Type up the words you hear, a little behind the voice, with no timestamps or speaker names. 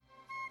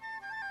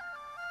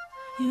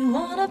You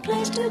want a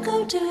place to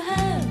go to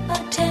have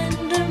a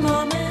tender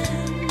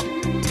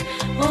moment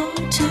or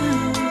two.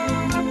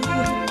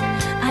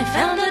 I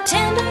found a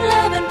tender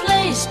loving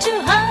place to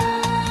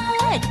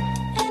hide,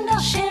 and I'll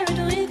share it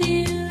with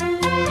you.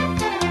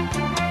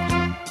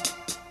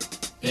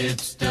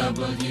 It's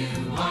WRVU.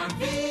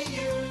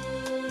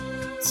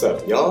 What's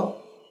up,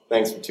 y'all?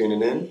 Thanks for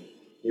tuning in.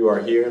 You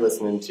are here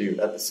listening to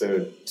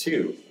episode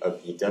 2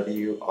 of the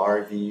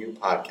WRVU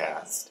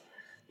podcast,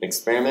 an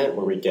experiment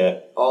where we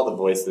get all the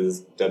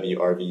voices of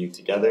WRVU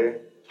together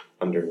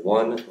under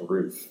one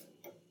roof.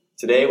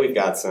 Today we've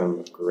got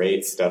some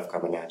great stuff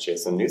coming at you,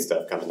 some new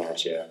stuff coming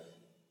at you.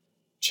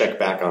 Check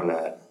back on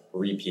that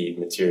repeat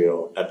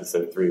material,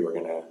 episode 3. We're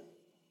going to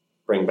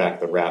bring back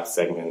the rap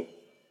segment,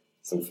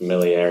 some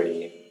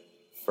familiarity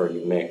for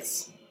you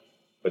mix.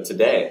 But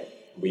today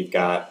we've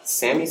got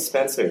Sammy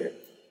Spencer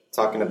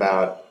talking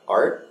about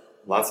art,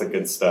 lots of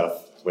good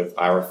stuff with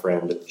our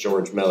friend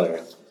George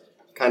Miller.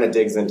 Kind of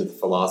digs into the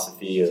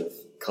philosophy of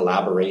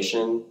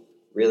collaboration.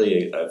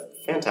 Really a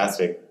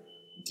fantastic,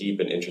 deep,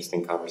 and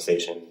interesting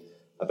conversation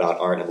about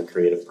art and the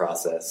creative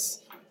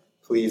process.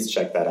 Please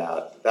check that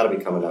out. That'll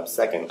be coming up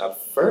second.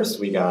 Up first,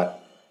 we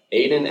got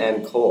Aiden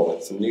and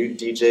Cole, some new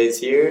DJs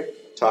here,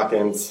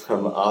 talking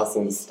some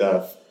awesome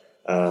stuff.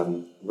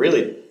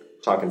 Really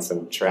talking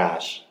some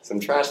trash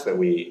that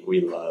we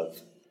love,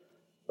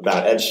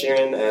 about Ed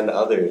Sheeran and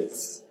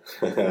others,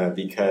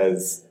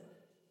 because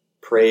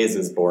praise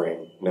is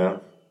boring, no?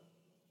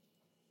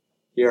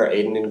 Here are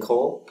Aiden and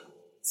Cole.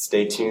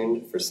 Stay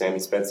tuned for Sammy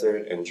Spencer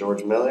and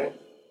George Miller,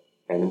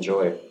 and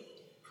enjoy.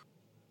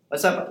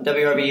 What's up,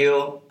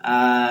 WRVU?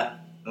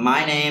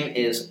 My name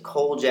is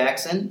Cole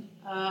Jackson.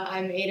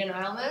 I'm Aiden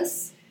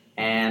Ilmus.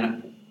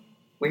 And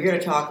we're here to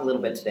talk a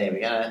little bit today.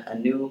 We got a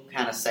new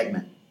kind of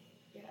segment.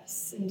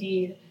 Yes,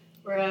 indeed.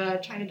 We're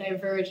trying to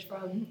diverge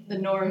from the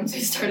norms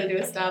we started to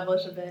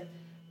establish a bit.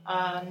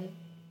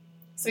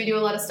 So we do a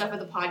lot of stuff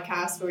with the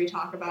podcast where we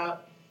talk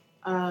about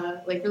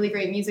really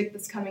great music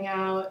that's coming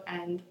out,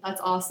 and that's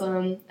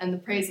awesome, and the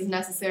praise is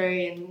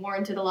necessary and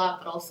warranted a lot,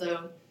 but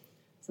also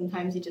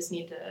sometimes you just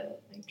need to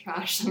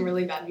trash some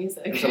really bad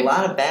music. There's a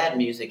lot of bad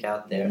music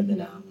out there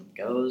that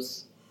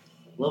goes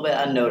a little bit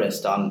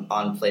unnoticed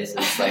on places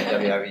like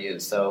WRVU.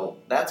 So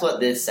that's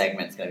what this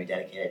segment's going to be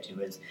dedicated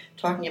to, is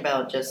talking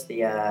about just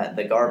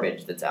the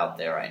garbage that's out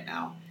there right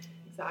now.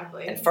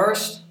 Exactly. And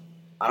first,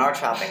 on our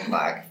chopping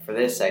block for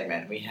this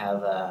segment, we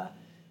have a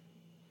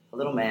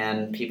little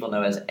man people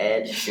know as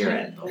Ed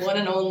Sheeran. The one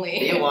and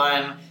only. The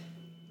one,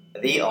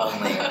 the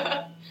only.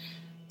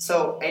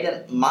 So,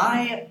 Aiden,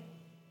 my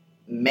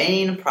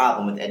main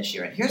problem with Ed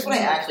Sheeran, here's what I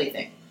actually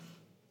think.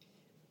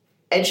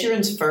 Ed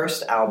Sheeran's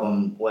first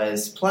album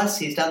was, plus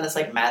he's done this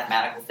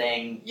mathematical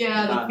thing.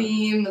 Yeah, the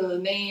theme, and the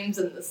names,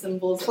 and the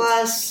symbols.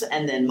 Plus,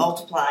 and then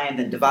multiply, and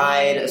then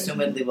divide.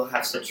 Assumedly we'll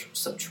have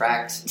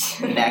subtract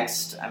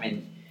next. I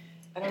mean,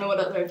 I don't know what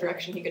other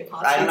direction he could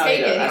possibly take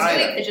it. He's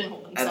really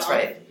pigeonholed himself. That's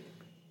right.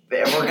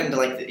 But we're going to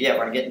we're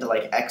going to get into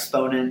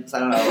exponents. I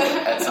don't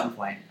know at some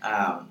point.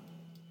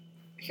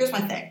 Here's my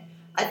thing.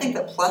 I think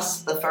that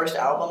plus the first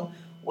album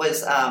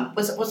was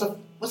a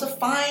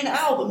fine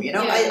album. You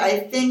know, yeah. I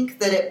think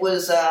that it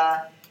was.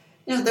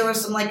 There was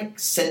some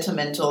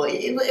sentimental.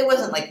 It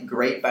wasn't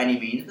great by any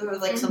means. There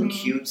were some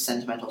cute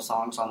sentimental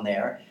songs on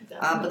there.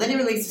 But then he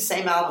released the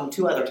same album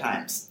 2 other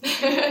times.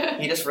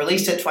 He just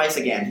released it twice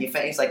again.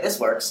 He's like,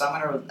 this works. So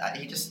I'm gonna.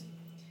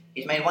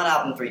 He's made one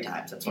album 3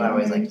 times. That's what I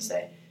always like to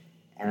say.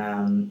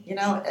 And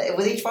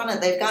with each one,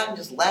 they've gotten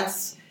just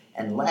less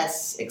and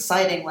less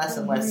exciting, less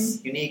and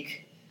less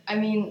unique. I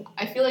mean,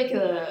 I feel like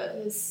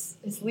his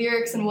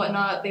lyrics and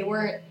whatnot, they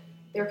were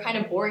kind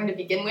of boring to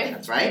begin with.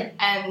 That's right.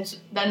 And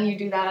then you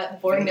do that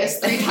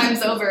boringness 3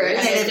 times over.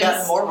 And they've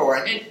gotten more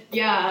boring.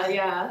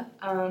 Yeah.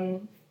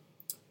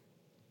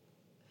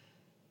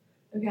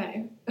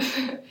 Okay.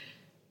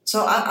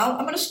 So I'm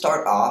going to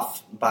start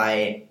off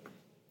by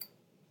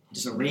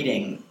just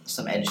reading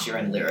some Ed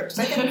Sheeran lyrics.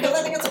 I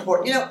think it's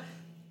important.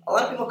 A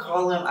lot of people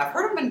call him, I've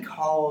heard him been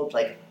called,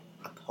 a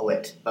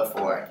poet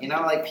before.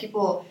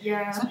 People,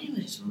 some people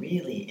are just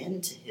really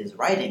into his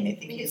writing. They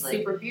think he's,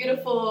 super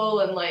beautiful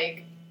and,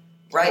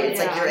 Right,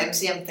 it's your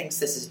MCM thinks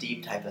this is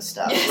deep type of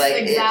stuff.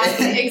 Yes,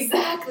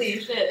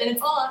 exactly, shit. And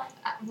it's all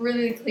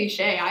really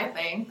cliche, I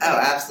think. Oh,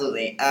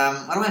 absolutely.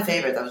 One of my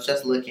favorites, I was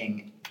just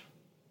looking,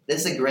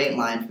 this is a great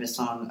line from his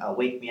song,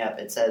 Wake Me Up.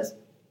 It says,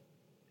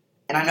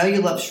 "And I know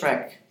you love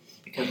Shrek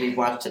because we've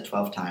watched it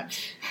 12 times.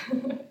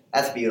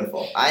 That's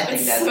beautiful. I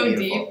think that's so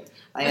beautiful. Deep.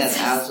 I think that's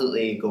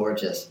absolutely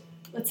gorgeous.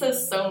 That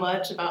says so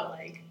much about,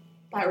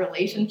 that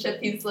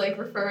relationship he's,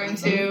 referring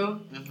to.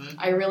 Mm-hmm.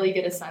 I really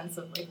get a sense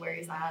of, where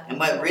he's at. And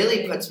what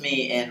really puts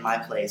me in my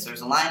place,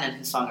 there's a line in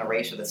his song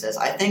Erasure that says,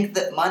 "I think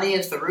that money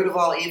is the root of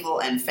all evil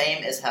and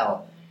fame is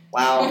hell."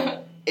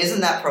 Wow.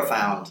 Isn't that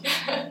profound?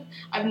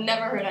 I've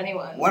never heard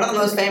anyone. One of the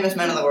most famous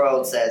men in the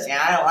world says,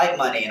 "Yeah, I don't like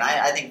money, and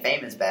I think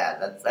fame is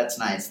bad." That's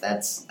nice.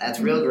 That's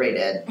real great,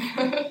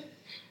 Ed.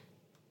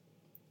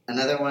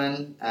 Another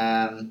one,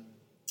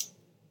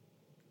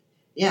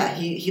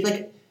 he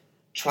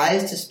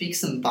tries to speak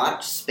some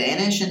botched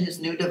Spanish in his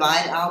new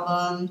Divide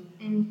album.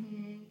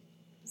 Mm-hmm.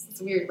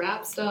 This weird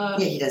rap stuff.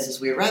 Yeah, he does this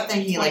weird rap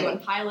thing. He 21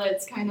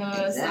 Pilots kind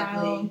of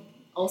style.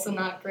 Also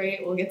not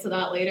great. We'll get to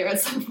that later at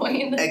some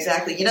point.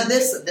 Exactly. You know,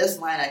 this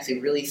line actually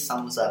really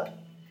sums up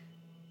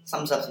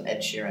some Ed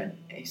Sheeran.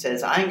 He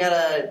says, "I ain't got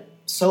a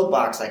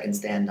soapbox I can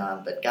stand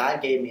on, but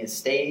God gave me a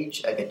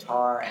stage, a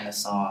guitar, and a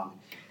song."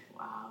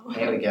 Wow.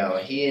 There we go.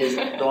 He is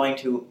going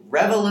to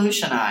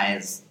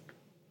revolutionize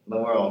the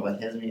world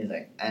with his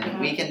music. And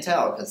we can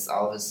tell because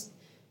all of his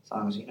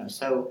songs, you know,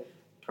 so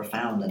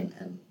profound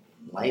and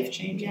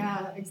life-changing.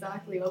 Yeah,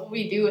 exactly. What would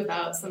we do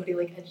without somebody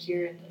like Ed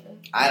Sheeran to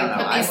I don't know.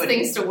 put these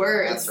things to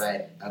words? That's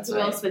right. Who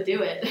else would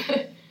do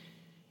it?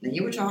 Now,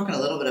 you were talking a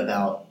little bit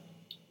about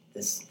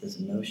this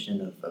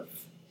notion of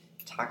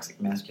toxic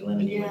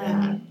masculinity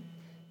within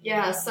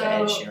so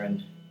Ed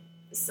Sheeran.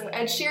 So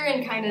Ed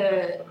Sheeran kind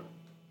of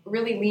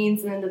really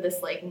leans into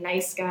this like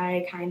nice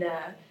guy kind of,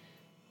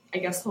 I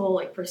guess, whole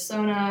like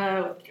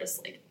persona with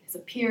just like his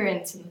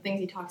appearance and the things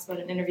he talks about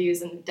in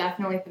interviews, and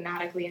definitely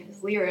thematically in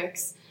his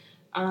lyrics,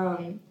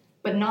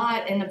 but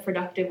not in a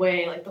productive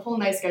way. Like the whole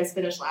nice guys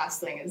finish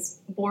last thing is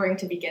boring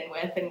to begin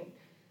with and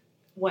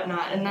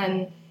whatnot. And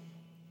then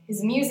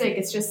his music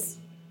is just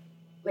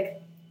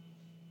like,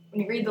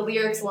 when you read the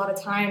lyrics, a lot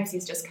of times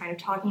he's just kind of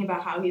talking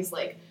about how he's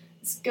like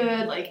this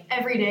good, like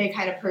everyday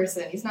kind of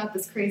person. He's not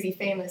this crazy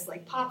famous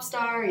like pop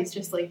star. He's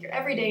just like your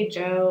everyday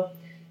Joe,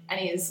 and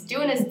he's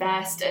doing his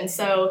best. And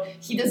so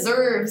he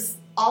deserves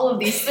all of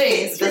these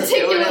things,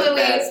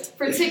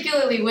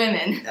 particularly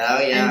women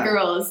and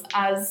girls,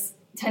 as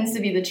tends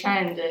to be the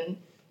trend in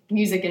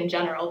music in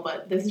general,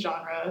 but this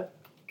genre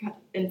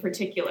in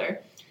particular.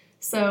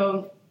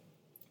 So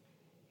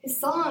his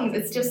songs,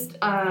 it's just,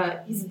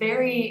 he's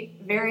very,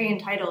 very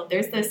entitled.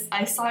 There's this,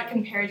 I saw it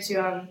compared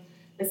to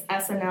this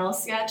SNL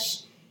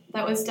sketch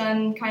that was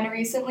done kind of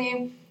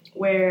recently,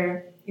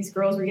 where these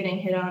girls were getting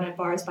hit on at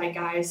bars by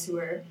guys who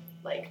were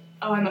like,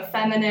 oh, I'm a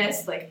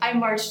feminist, like, I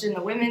marched in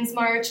the women's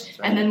march,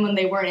 and then when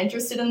they weren't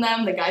interested in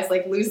them, the guys,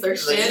 like, lose their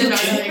shit, and are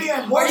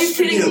like, are you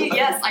kidding me?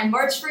 Yes, I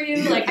marched for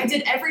you, like, I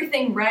did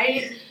everything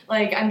right,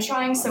 like, I'm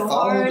trying so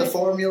hard. Followed the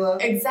formula.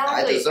 Exactly.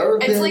 I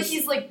deserve this. It's like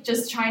he's, like,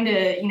 just trying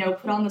to, you know,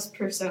 put on this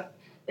person,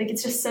 like,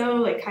 it's just so,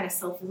 like, kind of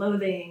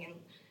self-loathing, and,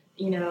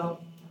 you know,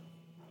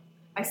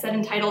 I said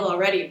entitled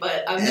already,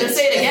 but I'm going to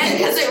say it again,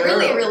 because it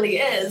really, really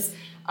is,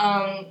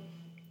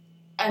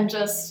 and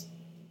just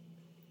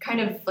kind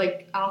of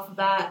like off of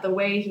that, the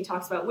way he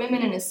talks about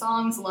women in his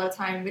songs a lot of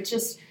time, it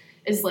just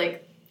is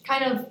like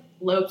kind of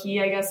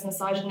low-key, I guess,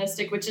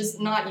 misogynistic, which is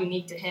not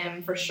unique to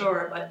him for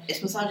sure, but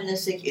it's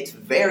misogynistic. It's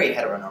very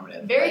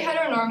heteronormative. Very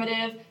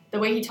heteronormative. The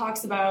way he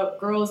talks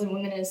about girls and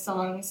women in his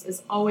songs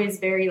is always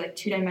very like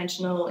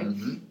two-dimensional. Like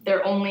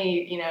their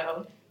only, you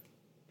know,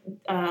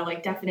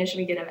 like definition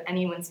we get of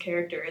anyone's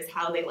character is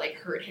how they like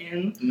hurt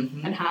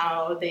him and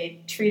how they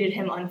treated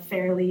him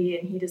unfairly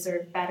and he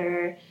deserved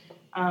better.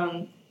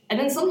 And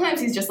then sometimes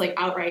he's just, like,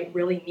 outright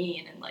really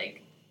mean and,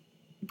 like,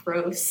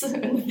 gross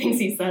in the things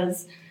he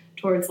says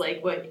towards,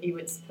 like, what you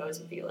would suppose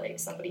would be, like,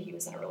 somebody he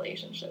was in a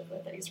relationship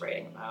with that he's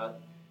writing about.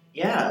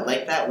 Yeah,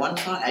 like that one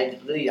song, I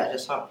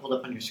just saw it pulled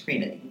up on your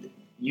screen.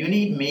 You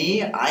need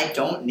me, I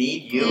don't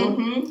need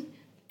you.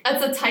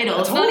 That's a title.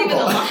 It's not even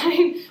a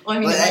line. Well, I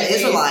mean, that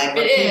is a line.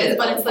 It is,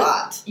 but it's a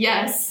lot.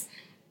 Yes.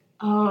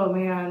 Oh,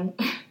 man.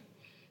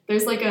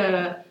 There's, like,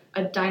 a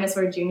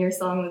Dinosaur Jr.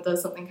 song that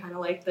does something kind of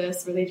like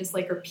this, where they just,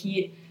 like,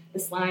 repeat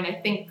this line, I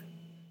think,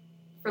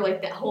 for,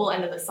 like, the whole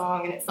end of the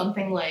song, and it's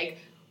something like,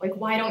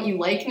 why don't you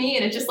like me?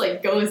 And it just,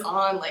 like, goes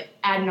on, like,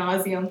 ad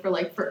nauseum for,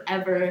 like,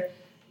 forever.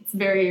 It's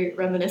very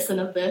reminiscent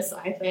of this,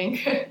 I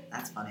think.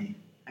 That's funny.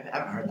 I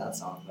haven't heard that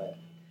song, but...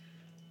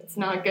 It's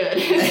not good. I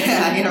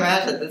can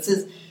imagine.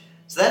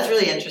 So that's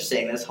really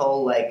interesting, this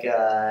whole, like,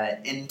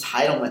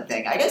 entitlement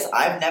thing. I guess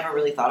I've never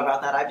really thought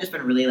about that. I've just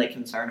been really, like,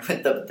 concerned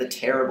with the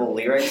terrible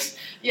lyrics.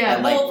 Yeah,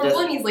 and, well, for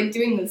one, he's, like,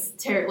 doing this,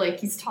 like,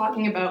 he's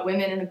talking about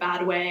women in a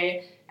bad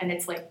way, and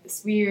it's, like,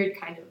 this weird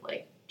kind of,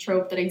 like,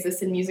 trope that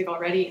exists in music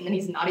already, and then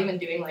he's not even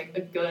doing, like,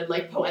 a good,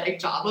 like, poetic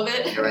job of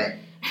it. You're right.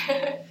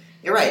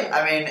 You're right.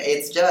 I mean,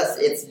 it's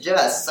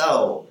just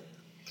so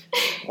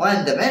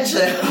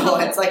one-dimensional.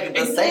 It's, like,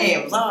 the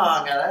same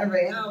song on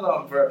every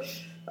album for...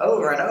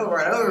 over and over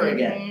and over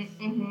again.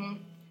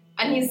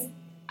 And he's,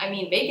 I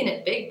mean, making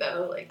it big,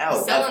 though. Like,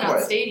 selling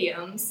out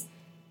stadiums.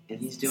 And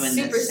he's doing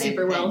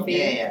super wealthy.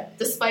 Yeah.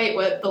 Despite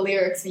what the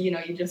lyrics, you know,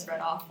 you just read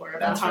off were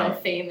about how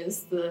fame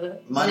is the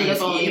money root is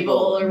of all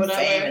evil or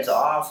whatever. Fame is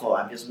awful.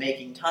 I'm just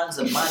making tons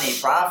of money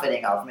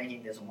profiting off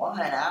making this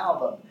one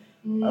album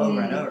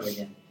over and over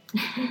again.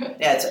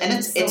 Yeah,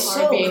 it's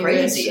so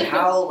crazy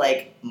how,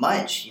 like,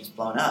 much he's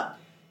blown up.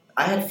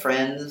 I had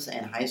friends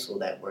in high school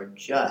that were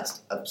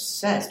just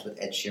obsessed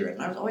with Ed Sheeran.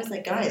 And I was always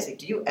like, guys, like,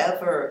 do you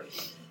ever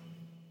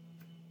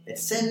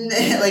listen?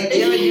 Like, do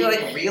you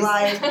ever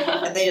realize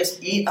that they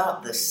just eat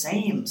up the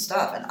same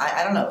stuff? And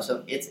I don't know.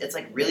 So it's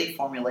like really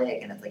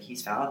formulaic, and it's like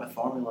he's found a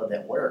formula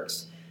that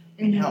works.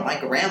 And hell, my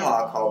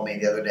grandma called me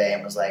the other day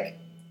and was like,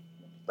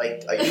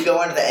 like, are you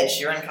going to the Ed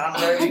Sheeran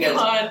concert? Oh, Because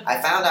God.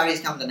 I found out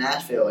he's coming to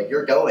Nashville. Like,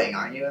 you're going,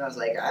 aren't you? And I was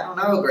like, I don't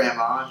know,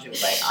 Grandma. And she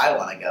was like, I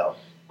want to go.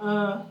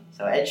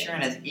 So Ed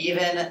Sheeran has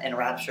even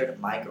enraptured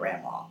my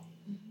grandma.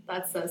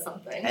 That says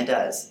something. It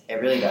does. It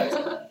really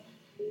does.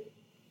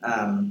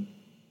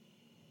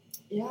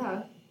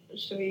 Yeah.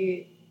 Should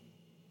we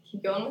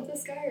keep going with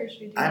this guy, or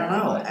should we do I don't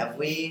know. one? Have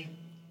we...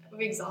 Have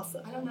we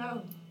exhausted? I don't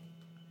know.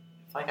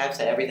 I feel like I've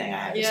said everything I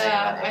have to say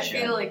Yeah, about Ed I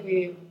Sheeran. feel like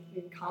we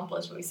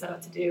accomplished what we set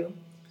out to do.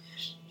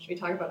 Should we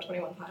talk about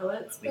 21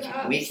 Pilots? We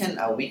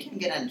can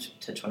get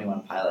into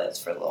 21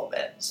 Pilots for a little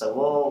bit. So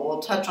we'll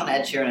touch on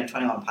Ed Sheeran and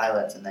 21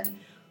 Pilots, and then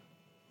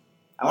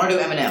I want to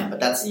do Eminem, but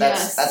that's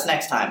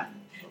next time.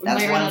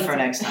 That's one for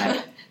next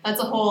time.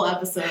 That's a whole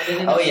episode.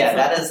 Oh yeah,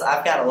 that is.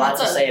 I've got a lot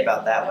to say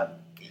about that one.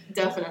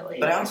 Definitely.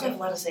 But I also have a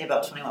lot to say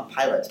about 21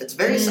 Pilots. It's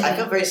very. I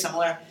feel very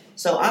similar.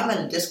 So I'm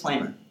a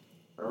disclaimer,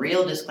 a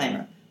real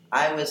disclaimer.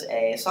 I was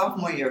a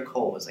sophomore year.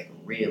 Cole was like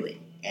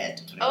really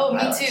into 21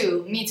 Pilots.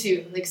 Me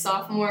too. Like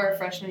sophomore,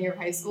 freshman year of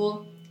high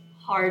school,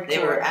 hardcore. They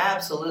were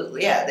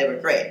absolutely, they were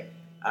great.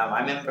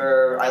 I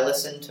remember I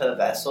listened to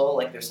Vessel,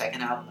 like their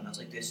second album, and I was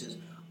like, this is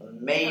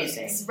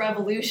amazing. It's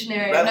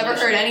revolutionary. I've never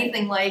heard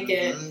anything like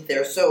it.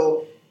 They're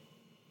so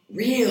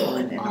real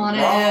and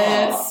honest.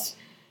 Raw.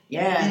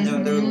 Yeah,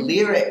 and their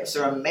lyrics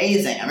are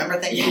amazing. I remember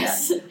thinking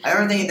that. I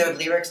remember thinking their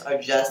lyrics are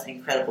just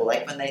incredible.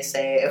 Like when they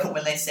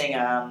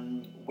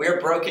sing, "We're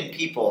broken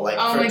people," like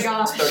oh for my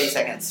gosh. 30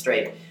 seconds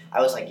straight.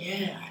 I was like,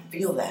 yeah, I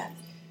feel that.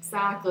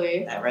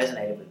 Exactly. That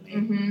resonated with me.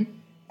 Mm-hmm.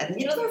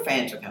 And their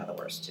fans are kind of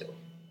the worst too.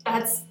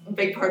 That's a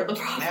big part of the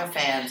problem. Their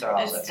fans are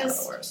also It's kind of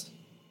just- the worst.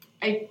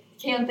 I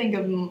can't think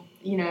of,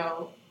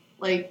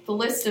 like the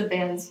list of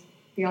bands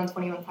beyond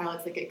 21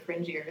 Pilots that get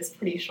cringier is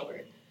pretty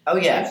short. Oh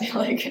I yeah. feel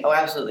like. Oh,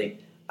 absolutely.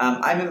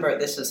 I remember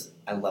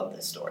I love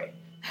this story.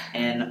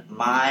 In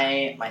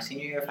my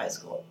senior year of high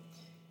school,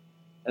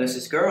 there was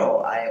this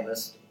girl I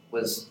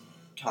was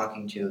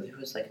talking to who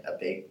was like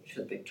she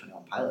was a big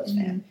 21 Pilots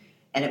fan.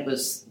 And it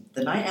was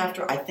the night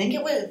after, I think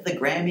it was the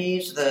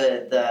Grammys,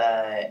 the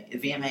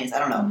VMAs, I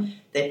don't know.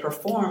 They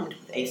performed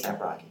with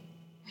A$AP Rocky.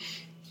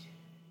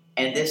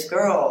 And this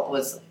girl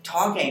was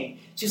talking,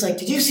 she was like,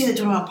 did you see the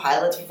 21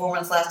 Pilots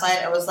performance last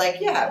night? I was like,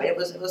 yeah, it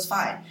was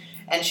fine.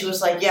 And she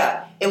was like,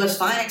 yeah, it was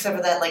fine except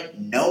for that, like,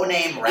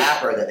 no-name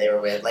rapper that they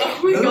were with. Like,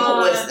 Oh my who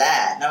God. was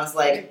that? And I was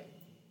like,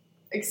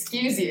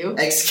 Excuse you.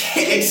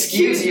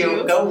 excuse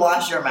you, go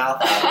wash your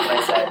mouth out,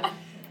 I said.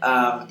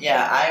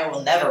 I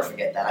will never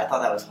forget that. I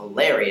thought that was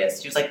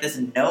hilarious. She was like, this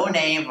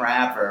no-name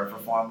rapper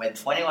performed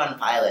with 21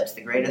 Pilots,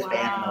 the greatest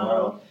band in the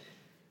world.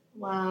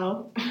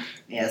 Wow.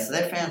 Yeah, so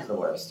their fans are the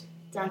worst.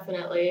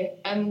 Definitely.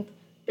 And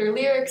their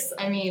lyrics,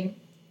 I mean,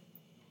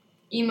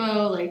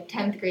 emo, like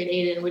 10th grade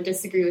Aiden would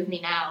disagree with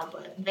me now,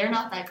 but they're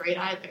not that great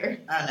either.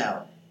 I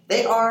know.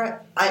 They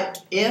are,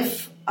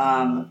 if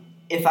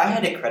I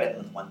had to credit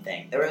them with one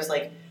thing, there's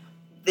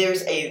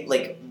a,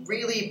 like,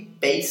 really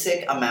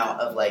basic amount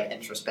of, like,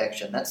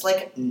 introspection that's,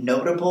 like,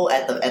 notable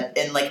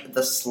in like,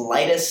 the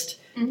slightest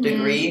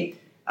degree.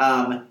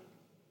 Yeah.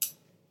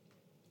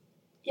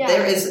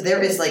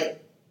 There is,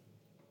 like,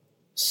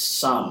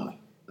 some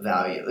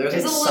value. There's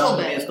a some little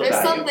bit. musical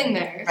There's value. something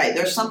there. Right,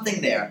 there's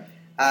something there.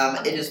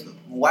 It is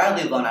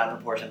wildly blown out of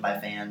proportion by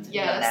fans.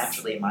 Yes.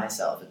 Naturally,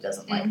 myself, it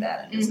doesn't like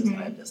that, and this is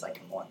going to dislike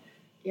it more.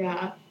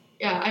 Yeah.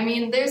 Yeah, I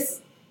mean,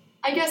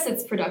 I guess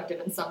it's productive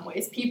in some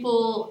ways.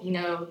 People,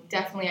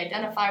 definitely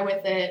identify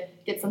with it,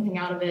 get something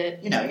out of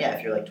it.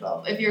 If you're like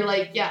 12. If you're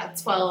like,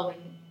 12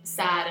 and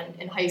sad and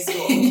in high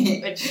school,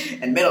 which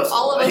in middle school.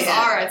 all of us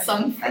are at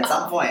some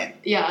point.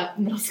 Yeah,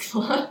 middle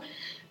school.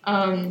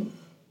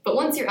 But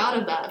once you're out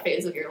of that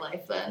phase of your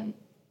life, then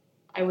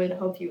I would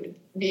hope you would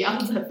be out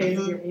of that phase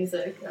of your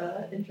music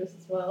interest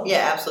as well.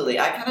 Yeah, absolutely.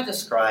 I kind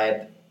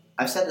of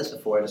I've said this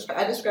before,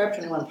 I describe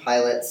 21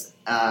 Pilots,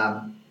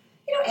 and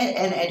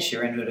Ed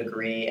Sheeran would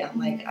agree, and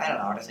like, I don't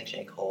know, artists like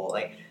J. Cole,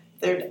 like,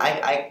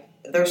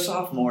 they're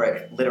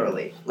sophomoric,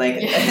 literally. Like,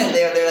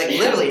 they're like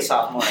literally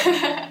sophomoric.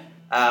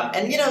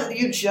 And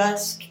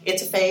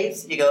it's a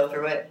phase, you go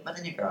through it, but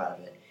then you grow out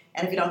of it.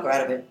 And if you don't grow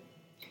out of it,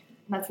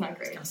 that's not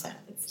great. It's kind of sad.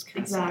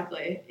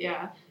 Exactly,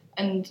 yeah.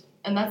 And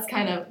that's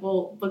kind of,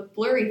 with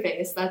Blurry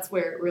Face, that's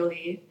where it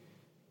really,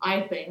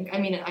 I think, I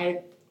mean,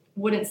 I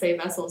wouldn't say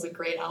Vessel is a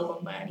great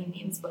album by any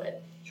means,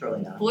 but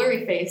surely not.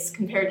 Blurry Face,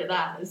 compared to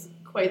that, is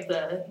quite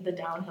the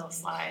downhill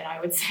slide,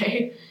 I would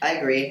say. I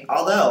agree.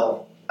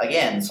 Although,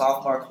 again,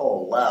 sophomore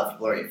Cole loved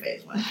Blurry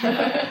Face when it came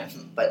out.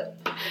 But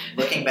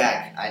looking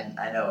back,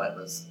 I know it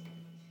was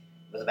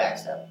a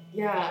backstep.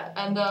 Yeah,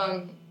 and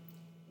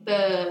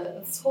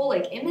this whole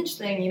like image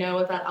thing,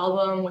 with that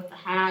album with the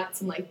hats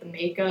and like the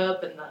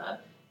makeup and the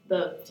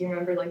do you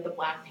remember like the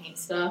black paint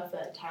stuff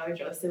that Tyler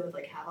Joseph would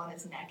like have on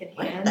his neck and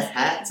hands? The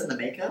hats and the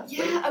makeup?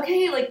 Yeah,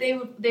 okay, like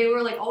they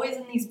were like always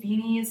in these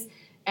beanies,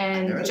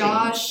 and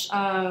Josh,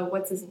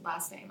 what's his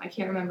last name? I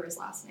can't remember his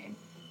last name.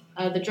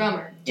 The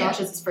drummer, Josh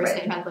is his first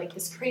name, had like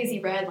this crazy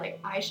red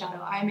like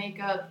eyeshadow eye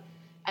makeup,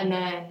 and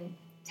then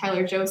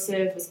Tyler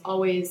Joseph was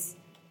always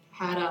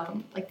had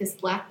like this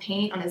black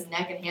paint on his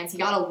neck and hands. He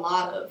got a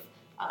lot of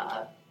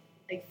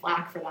like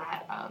flack for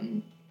that.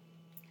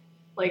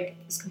 Like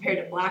as compared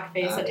to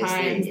blackface at Obviously,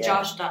 times. yeah.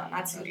 Josh Dunn,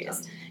 that's who he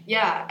is.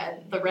 Yeah,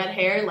 and the red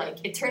hair, like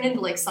it turned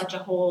into like such a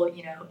whole,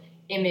 you know,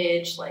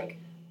 image, like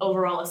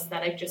overall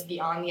aesthetic just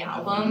beyond the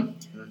album,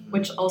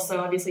 which also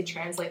obviously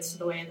translates to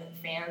the way that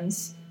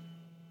fans,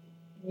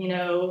 you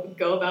know,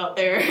 go about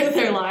their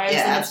lives.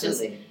 Yeah, and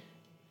absolutely.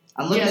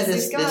 I'm looking at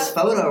this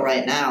photo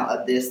right now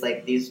of this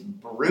like these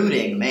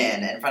brooding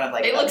men in front of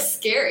like. They look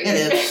scary. Yeah,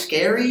 they look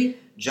scary.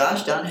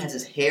 Josh Dunn has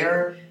his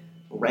hair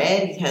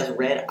red. He has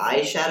red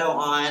eyeshadow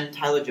on.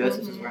 Tyler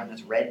Joseph is wearing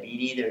this red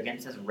beanie. They're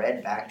against this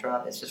red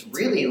backdrop. It's just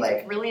really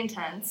like really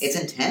intense. It's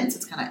intense.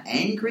 It's kind of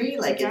angry.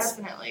 Like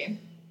definitely.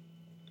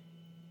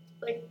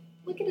 Like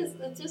look at his.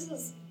 It just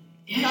is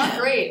not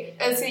great.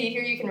 And so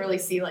here you can really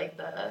see like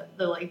the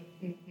like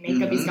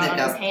makeup he's got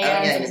on his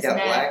hands and his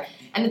neck. Black.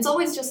 And it's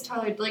always just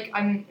Tyler. Like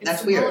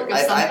That's weird.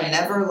 I've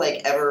never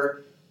like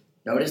ever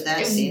noticed that.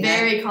 It was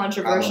very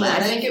controversial.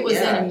 I think it was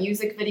in a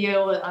music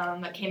video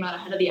that came out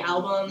ahead of the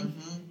album.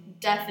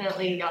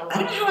 Definitely got a lot.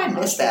 I don't know how I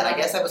missed that. I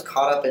guess I was too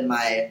caught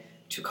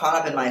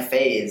up in my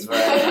phase where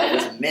I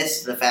just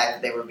missed the fact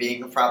that they were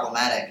being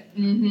problematic.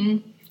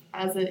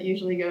 As it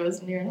usually goes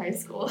when you're in high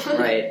school.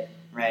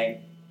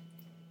 Right.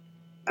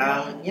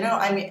 You know,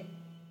 I mean,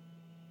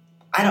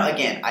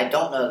 I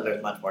don't know that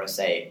there's much more to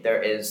say.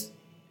 There is,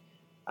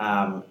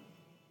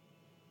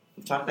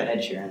 we've talked about Ed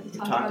Sheeran. We've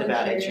talked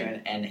about Ed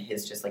Sheeran and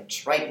his just like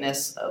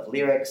triteness of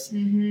lyrics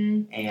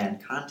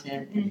and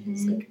content and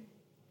his like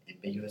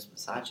ambiguous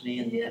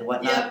misogyny and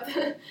whatnot.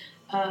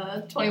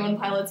 21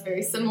 Pilots,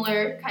 very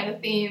similar kind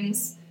of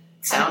themes.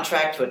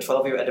 Soundtrack to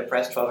a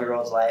depressed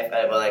 12-year-old's life.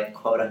 Well, like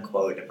quote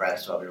unquote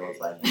depressed 12-year-old's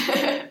life.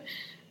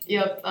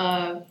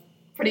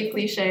 Pretty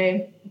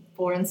cliche,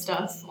 boring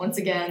stuff. Once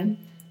again.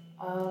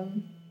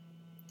 There's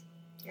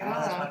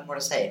much more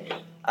to say.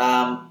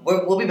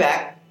 We'll be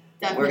back.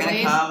 Definitely. We're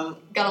gonna come.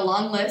 Got a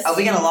long list. Oh,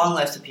 we got a long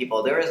list of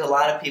people. There is a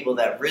lot of people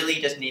that really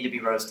just need to be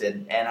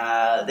roasted,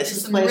 and this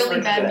is some really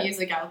bad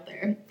music out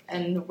there,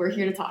 and we're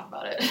here to talk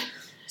about it.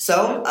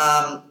 So,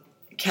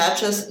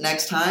 catch us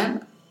next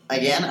time.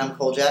 Again, I'm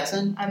Cole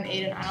Jackson. I'm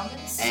Aiden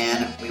Almas.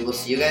 And we will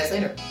see you guys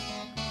later.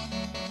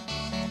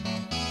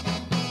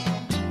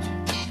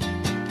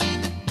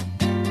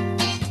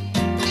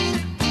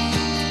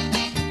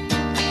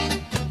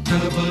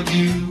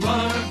 WRVU.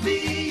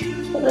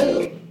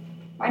 Hello,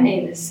 my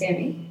name is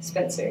Sammy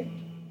Spencer.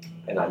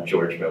 And I'm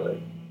George Miller.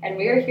 And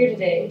we are here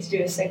today to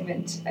do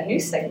a new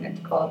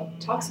segment called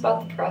Talks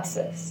About the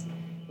Process,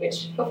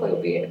 which hopefully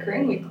will be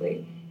occurring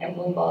weekly and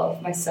will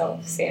involve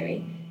myself,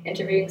 Sammy,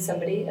 interviewing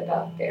somebody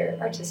about their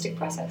artistic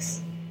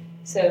process.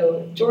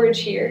 So George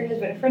here has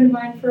been a friend of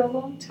mine for a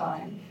long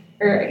time,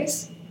 or I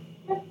guess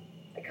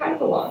kind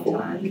of a long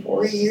time,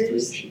 4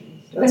 years.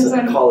 That's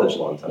a college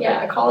long time.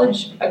 Yeah, a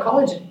college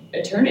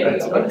eternity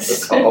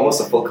almost.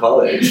 Almost a full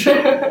college.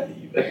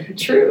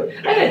 True.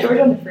 I met George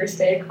on the first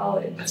day of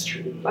college. That's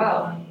true.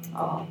 Wow.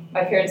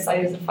 My parents thought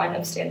he was a fine,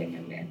 upstanding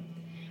young man.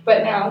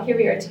 But now, here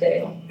we are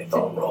today. They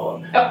thought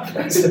wrong. Oh.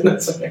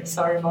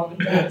 Sorry, Mom and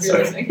Dad, if you're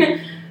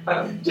listening.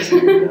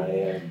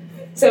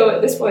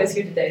 So this boy is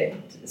here today,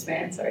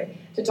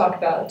 to talk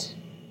about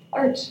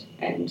art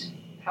and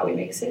how he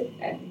makes it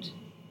and,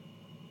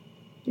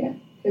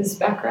 his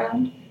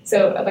background.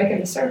 So I'd like him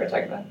to start by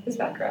talking about his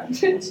background,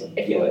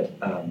 if you would.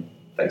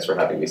 Thanks for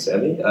having me,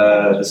 Sammy.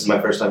 This is my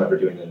first time ever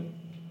doing a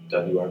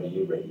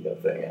WRVU radio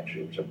thing,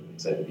 actually, which I'm really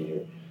excited to be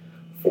here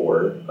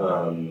for.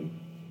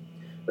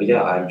 But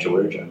yeah, I'm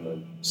George. I'm a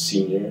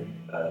senior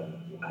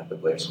at the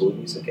Blair School of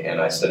Music, and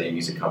I study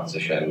music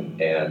composition,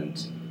 and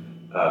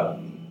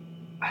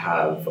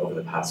have, over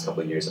the past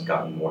couple of years, I've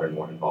gotten more and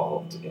more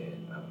involved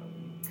in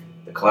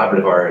the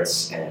collaborative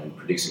arts and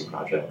producing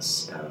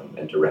projects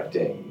and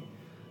directing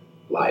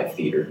live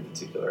theater in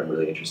particular. I'm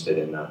really interested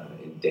in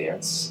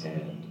dance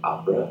and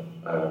opera,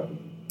 and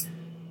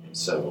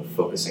so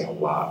focusing a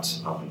lot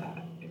on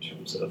that in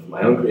terms of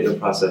my own creative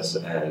process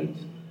and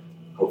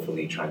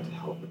hopefully trying to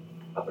help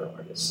other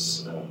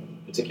artists,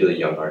 particularly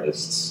young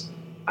artists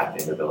at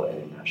Vanderbilt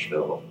and in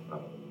Nashville,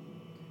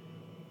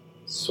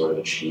 sort of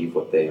achieve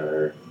what they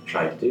are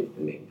trying to do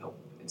and maybe help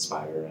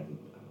inspire and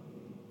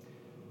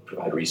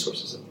provide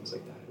resources and things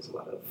like that is a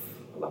lot of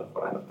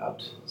what I'm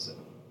about. So.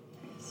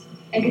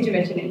 And could you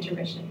mention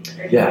intermission?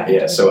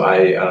 Yeah. So I,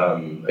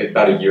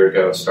 about a year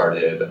ago,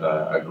 started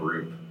a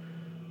group,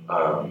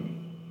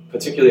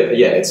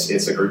 particularly,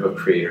 it's a group of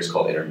creators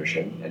called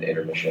Intermission, and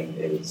Intermission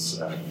is,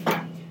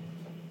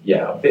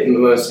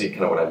 mostly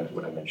kind of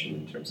what I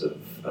mentioned in terms of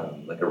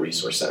like a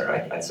resource center.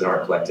 It's an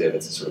art collective,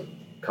 it's a sort of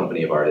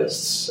company of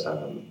artists,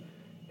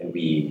 and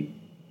we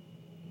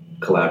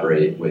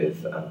collaborate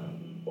with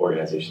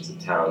organizations in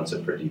town to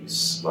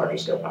produce larger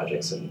scale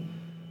projects and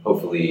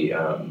hopefully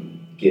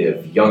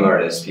give young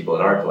artists, people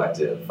in our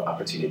collective,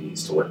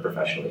 opportunities to work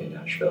professionally in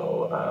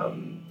Nashville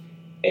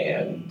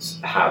and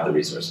have the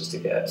resources to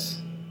get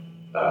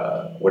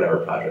whatever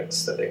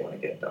projects that they want to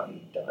get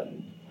done.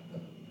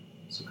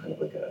 So kind of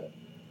like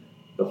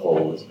the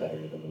whole is better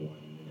than the one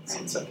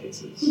in some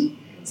cases.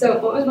 So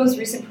what was the most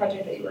recent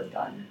project that you worked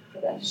on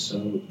for them? So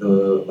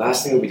the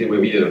last thing that we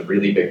did a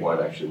really big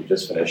one actually. We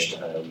just finished,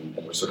 and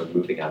we're sort of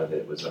moving out of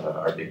it. Was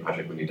our big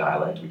project with New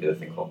Dialect. We did a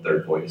thing called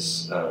Third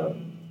Voice,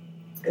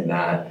 and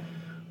that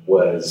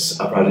was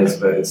a project.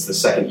 But it's the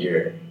second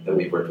year that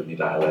we've worked with New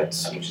Dialect,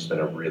 which has been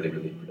a really,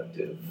 really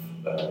productive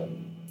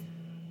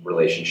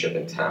relationship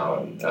in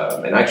town.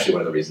 And actually,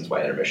 one of the reasons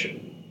why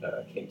Intermission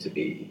came to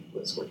be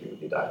was working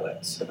with New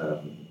Dialect.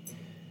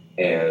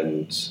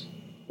 And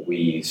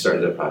we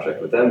started a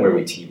project with them where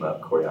we team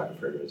up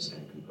choreographers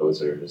and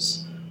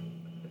composers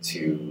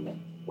to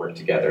work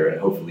together and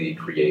hopefully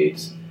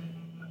create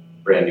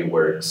brand new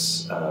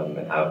works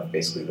and have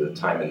basically the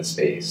time and the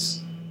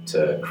space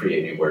to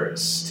create new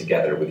works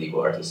together with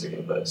equal artistic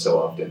input.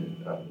 So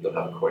often you'll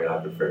have a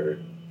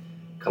choreographer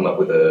come up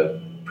with a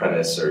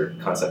premise or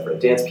concept for a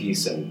dance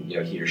piece, and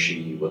he or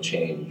she will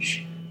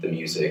change the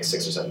music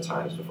 6 or 7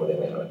 times before they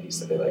land on a piece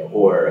that they like.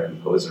 Or a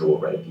composer will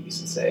write a piece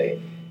and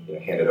say,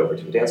 hand it over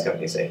to a dance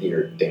company and say,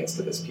 here, dance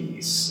to this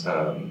piece.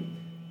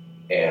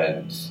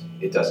 And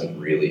it doesn't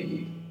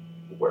really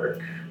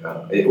work.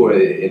 Or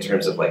in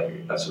terms of like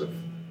a sort of,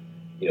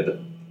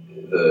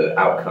 the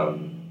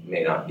outcome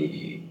may not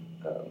be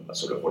a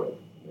sort of what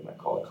you might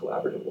call a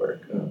collaborative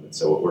work. And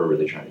so what we're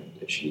really trying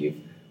to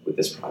achieve with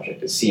this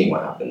project is seeing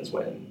what happens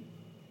when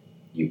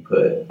you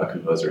put a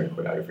composer and a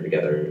choreographer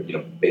together,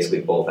 basically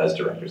both as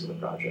directors of the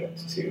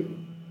project to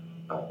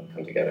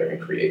come together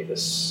and create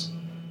this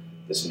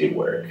new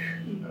work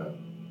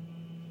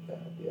that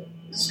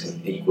is kind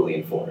of equally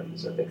informed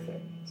is a big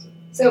thing.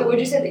 So would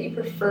you say that you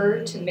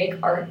prefer to make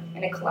art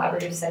in a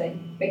collaborative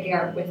setting, making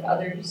art with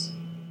others?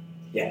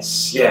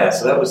 Yes, yeah.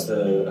 So that was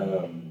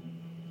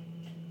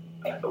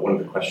one of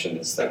the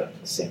questions that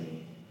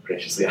Sammy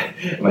graciously,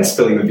 am I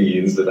spilling the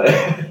beans? We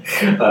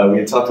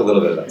had talked a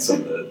little bit about some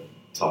of the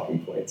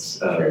talking points,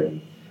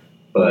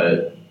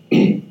 but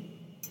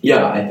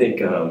yeah, I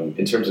think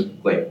in terms of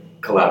like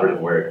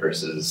collaborative work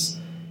versus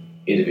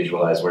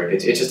individualized work, it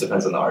just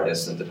depends on the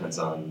artist and depends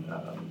on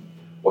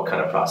what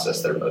kind of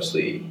process they're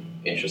mostly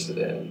interested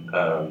in.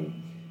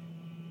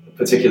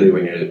 Particularly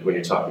when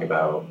you're talking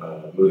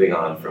about moving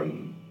on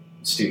from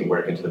student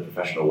work into the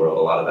professional world,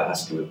 a lot of that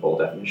has to do with role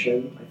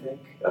definition, I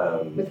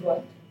think. With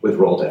what? With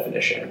role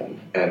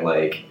definition and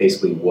like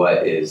basically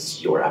what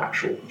is your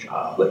actual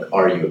job? Like,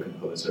 are you a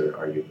composer?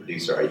 Are you a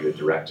producer? Are you a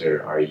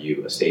director? Are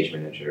you a stage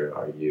manager?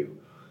 Are you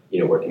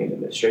working in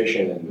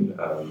administration?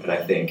 And I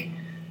think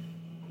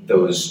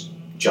those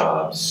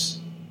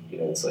jobs,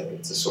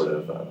 it's a sort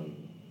of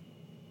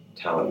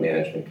talent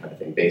management kind of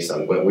thing based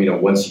on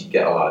once you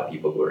get a lot of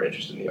people who are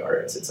interested in the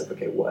arts, it's like,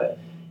 okay, what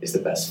is the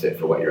best fit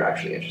for what you're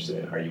actually interested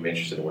in? Are you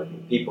interested in working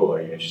with people?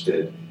 Are you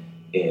interested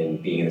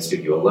in being in the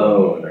studio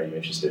alone? Are you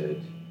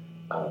interested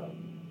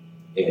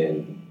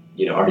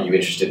are you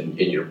interested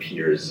in your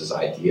peers'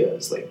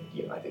 ideas? Like,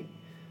 I think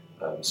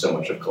so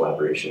much of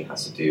collaboration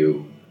has to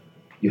do,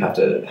 you have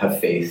to have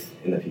faith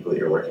in the people that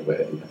you're working with,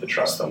 and you have to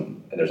trust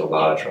them, and there's a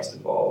lot of trust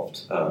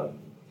involved.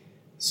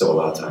 So a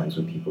lot of times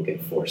when people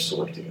get forced to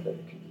work together,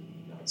 it can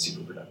be not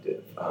super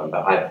productive.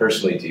 But I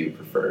personally do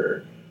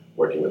prefer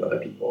working with other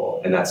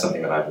people, and that's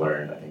something that I've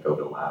learned, I think,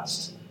 over the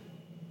last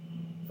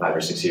 5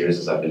 or 6 years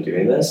as I've been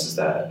doing this, is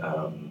that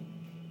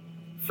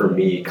for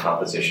me,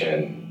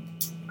 composition,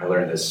 I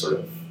learned this sort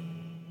of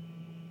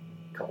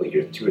a couple of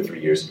years, 2 or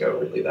 3 years ago,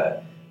 really,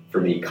 that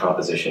for me,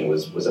 composition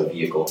was a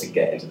vehicle to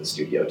get into the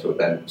studio, to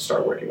then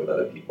start working with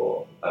other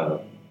people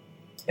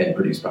and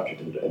produce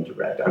project and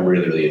direct. I'm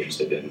really, really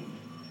interested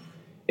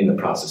in the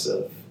process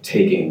of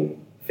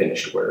taking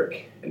finished work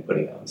and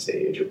putting it on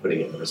stage or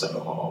putting it in the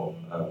recital hall,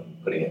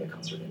 putting it in the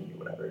concert venue,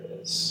 whatever it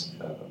is.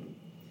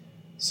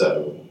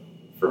 So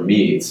for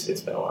me,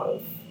 it's been a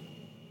lot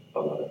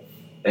of,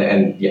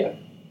 and yeah,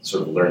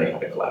 sort of learning how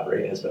to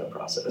collaborate has been a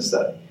process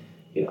that,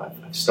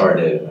 I've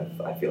started,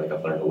 and I feel like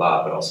I've learned a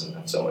lot, but also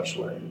have so much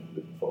to learn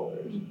moving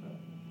forward.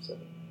 So.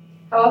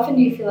 How often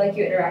do you feel like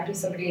you interact with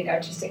somebody in the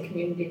artistic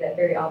community that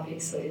very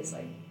obviously is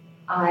like,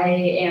 I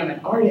am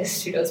an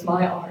artist who does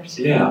my art?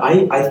 Yeah,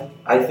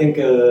 I think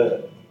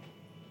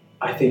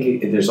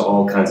there's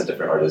all kinds of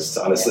different artists,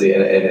 honestly,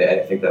 and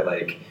I think that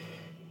like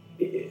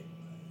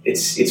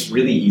it's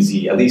really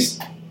easy, at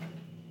least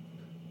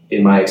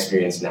in my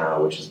experience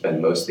now, which has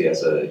been mostly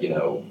as a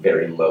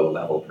very low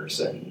level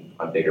person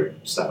on bigger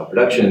style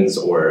productions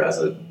or as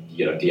a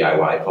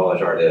DIY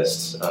college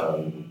artist.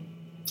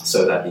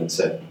 So that being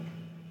said,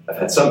 I've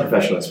had some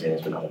professional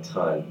experience, but not a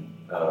ton.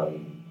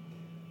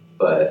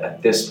 But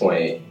at this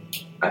point,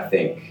 I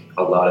think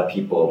a lot of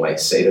people might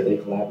say that they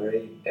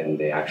collaborate, and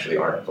they actually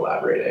aren't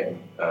collaborating.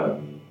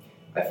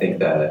 I think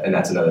that, and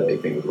that's another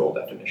big thing with role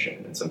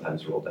definition, and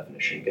sometimes role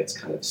definition gets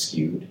kind of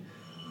skewed.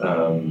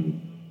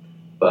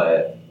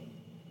 But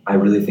I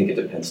really think it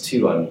depends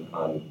too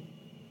on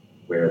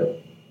where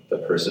the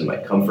person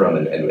might come from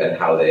and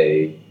how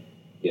they,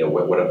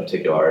 what a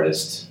particular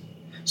artist.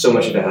 So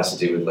much of it has to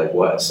do with like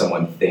what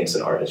someone thinks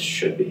an artist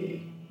should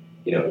be.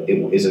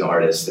 Is an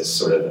artist this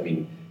sort of,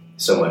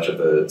 so much of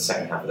the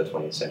second half of the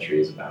 20th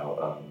century is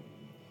about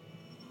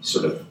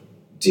sort of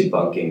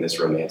debunking this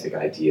romantic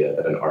idea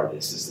that an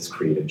artist is this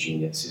creative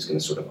genius who's going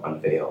to sort of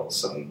unveil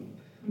some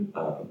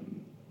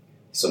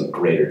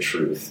greater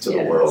truth to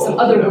the world. Some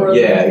other world.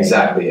 Yeah,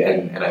 exactly.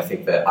 And I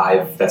think that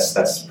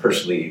that's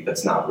personally,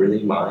 that's not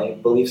really my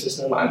belief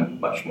system. I'm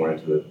much more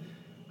into the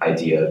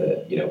idea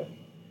that, you know,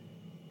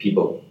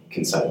 people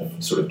can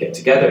sort of get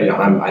together. You know,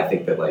 I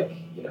think that, like,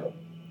 you know,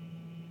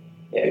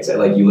 yeah,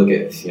 exactly. Like, you look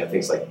at, you know,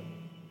 things like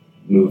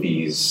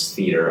movies,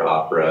 theater,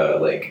 opera,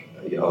 like,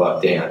 you know, a lot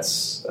of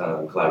dance,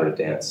 collaborative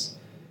dance.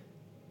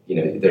 You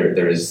know,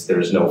 there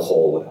is no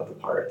whole without the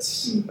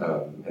parts,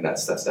 and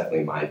that's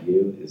definitely my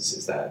view.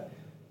 Is that,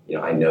 you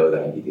know, I know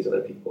that I need these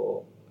other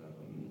people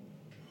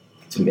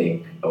to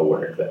make a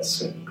work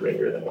that's going to be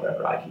greater than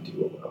whatever I can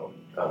do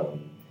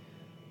alone.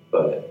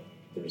 But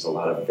there's a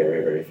lot of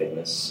very, very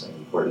famous and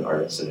important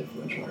artists and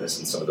influential artists,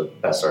 and some of the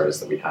best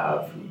artists that we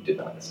have who did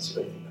not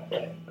necessarily think that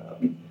way.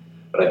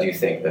 But I do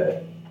think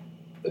that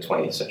the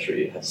 20th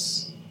century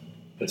has,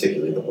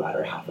 particularly the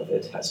latter half of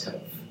it, has kind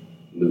of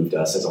moved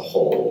us as a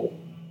whole,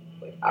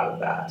 like, out of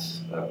that.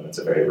 It's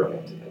a very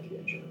romantic idea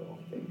in general,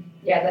 I think.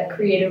 Yeah, that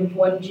creative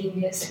one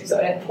genius who's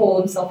going to pull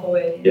himself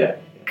away. Yeah.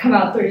 Come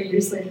out 30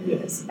 years later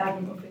with this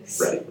magnum opus.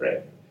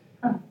 Right.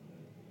 Huh.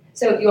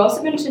 So you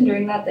also mentioned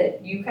during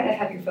that you kind of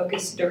have your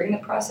focus during the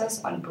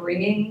process on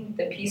bringing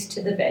the piece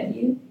to the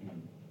venue.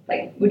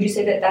 Like, would you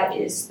say that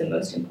is the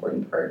most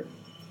important part?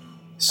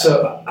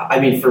 So, I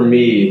mean, for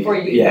me, For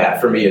you. yeah,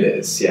 for me it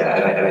is,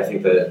 yeah, and I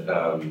think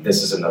that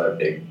this is another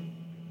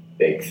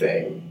big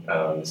thing.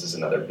 This is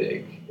another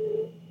big,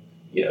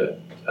 you know,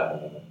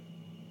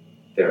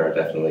 there are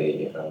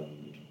definitely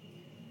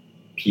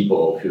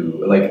people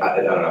who, like, I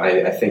don't know,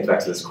 I think back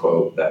to this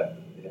quote that,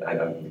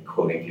 I'm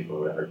quoting people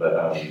or whatever, but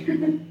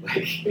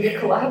like,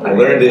 I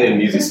learned it in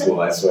music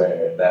school, I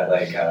swear, that,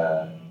 like,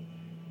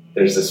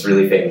 there's this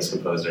really famous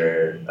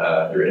composer,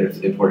 or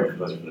important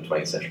composer from the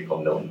 20th century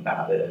called Milton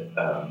Babbitt,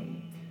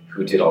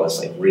 who did all this,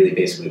 like, really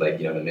basically, like,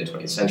 you know, in the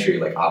mid-20th century,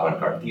 like,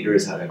 avant-garde theater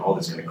is having all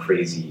this kind of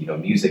crazy, you know,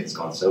 music has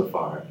gone so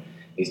far.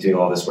 He's doing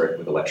all this work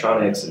with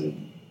electronics,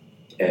 and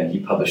he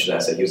published an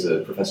essay. He was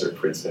a professor at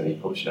Princeton, and he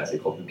published an essay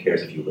called Who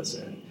Cares If You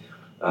Listen?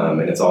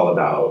 And it's all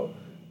about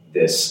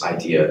this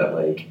idea that,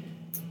 like,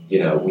 you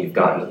know, we've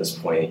gotten to this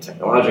point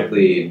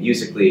technologically and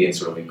musically, and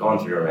sort of we've gone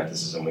through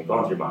Romanticism, we've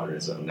gone through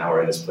modernism. Now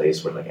we're in this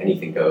place where, like,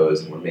 anything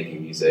goes, and we're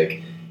making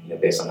music, you know,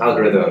 based on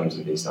algorithms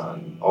and based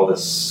on all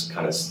this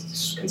kind of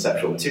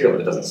conceptual material,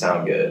 but it doesn't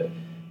sound good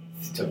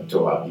to a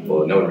lot of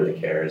people. No one really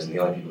cares, and the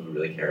only people who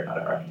really care about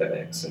it are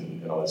academics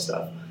and all this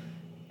stuff.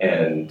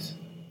 And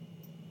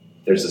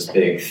there's this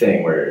big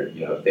thing where,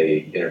 you know, they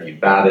interviewed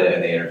Babbitt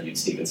and they interviewed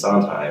Stephen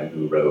Sondheim,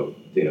 who wrote,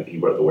 you know, he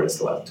wrote the words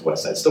to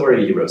West Side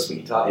Story, he wrote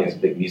Sweeney Todd, he was a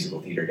big musical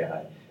theater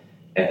guy.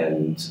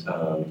 And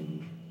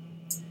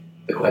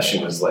the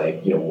question was,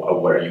 like, you know,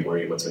 what are you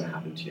worried what's going to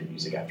happen to your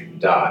music after you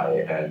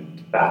die?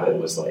 And Babbitt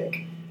was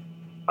like,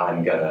 I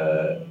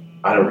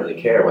don't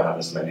really care what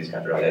happens to my music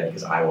after I die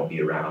because I won't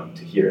be around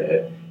to hear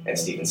it. And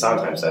Stephen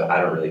Sondheim said, I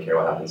don't really care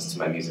what happens to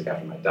my music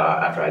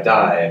after I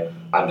die.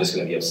 I'm just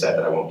going to be upset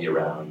that I won't be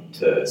around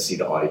to see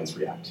the audience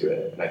react to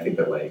it. And I think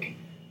that, like,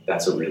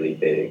 that's a really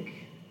big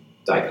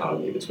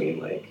dichotomy between,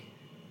 like,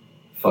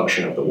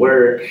 function of the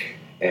work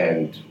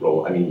and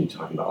role. I mean, you're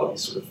talking about all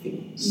these sort of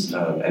themes.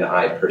 And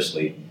I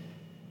personally,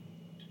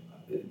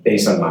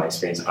 based on my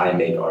experience, I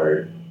make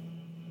art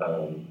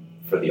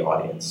for the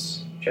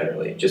audience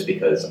generally, just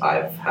because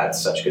I've had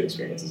such good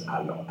experiences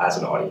as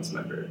an audience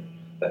member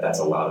that's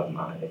a lot of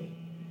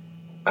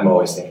I'm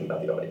always thinking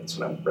about the audience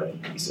when I'm writing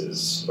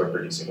pieces or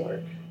producing work.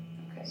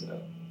 Okay.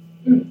 So.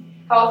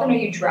 How often are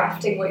you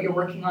drafting what you're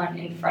working on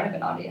in front of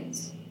an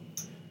audience?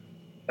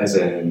 As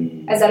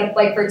that,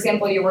 like, for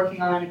example, you're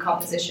working on a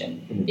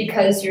composition.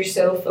 Because you're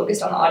so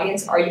focused on the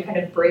audience, are you kind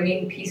of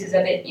bringing pieces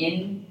of it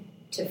in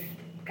to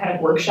kind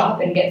of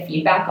workshop and get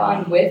feedback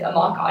on with a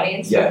mock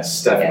audience?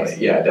 Yes, definitely. Yes.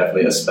 Yeah,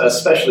 definitely.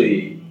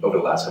 Especially over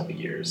the last couple of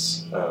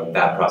years,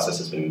 that process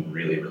has been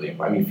really, really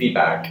important. I mean,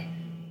 feedback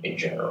in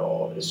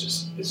general is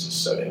just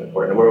so damn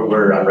important.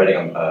 I'm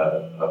writing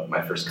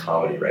my first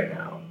comedy right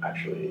now,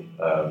 actually.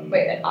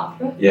 Wait, an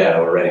opera? Yeah,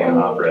 we're writing an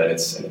opera, and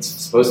it's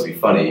supposed to be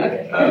funny.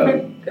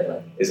 Okay. Good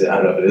luck. I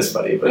don't know if it is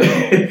funny, but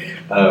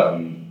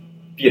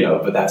you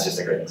know, but that's just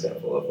a great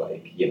example of,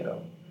 like, you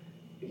know,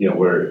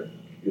 we're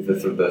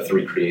the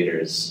three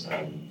creators,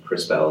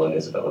 Chris Bell and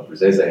Isabella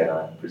Bruzese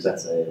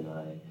and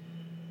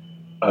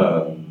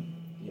I.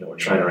 You know, we're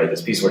trying to write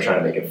this piece, we're trying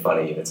to make it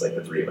funny, and it's like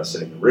the three of us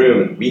sitting in the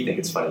room, and we think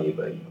it's funny,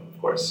 but, you know,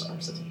 of course,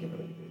 our sense of humor,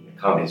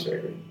 comedy is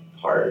very, very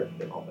hard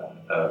and all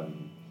that.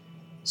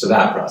 So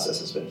that process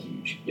has been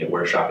huge. You know,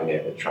 workshopping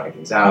it, trying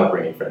things out,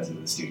 bringing friends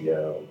into the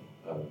studio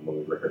when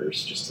we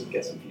rehearse just to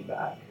get some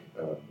feedback.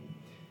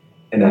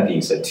 And that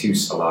being said, too,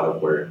 a lot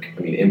of work, I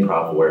mean,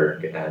 improv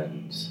work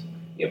and,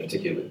 you know,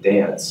 particularly with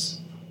dance,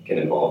 can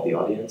involve the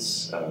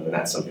audience, and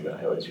that's something that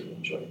I always really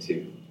enjoy,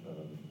 too.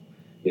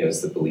 You know,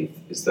 is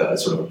the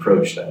sort of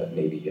approach that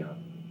maybe, you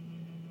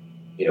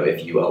know,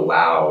 if you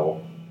allow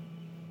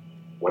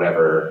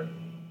whatever,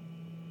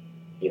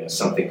 you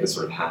something could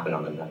sort of happen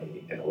on the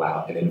night and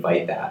allow and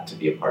invite that to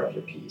be a part of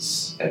your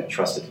piece and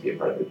trust it to be a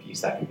part of your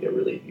piece. That can be a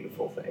really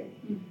beautiful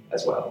thing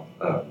as well.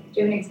 Do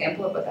you have an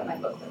example of what that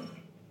might look like?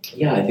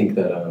 Yeah, I think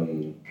that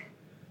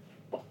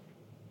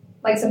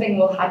like something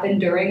will happen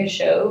during a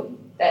show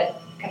that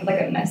kind of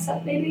like a mess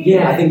up, maybe.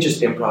 Yeah, I think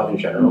just improv in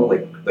general,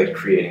 like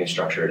creating a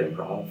structured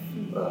improv,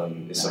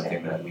 is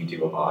something that we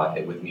do a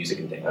lot with music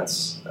and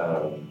dance.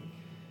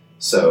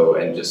 So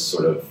and just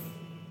sort of,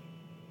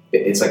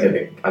 it's like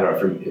I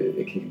don't know,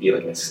 it can be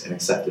like an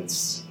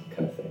acceptance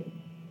kind of thing,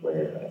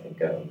 where I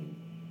think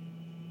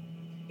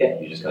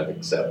you just kind of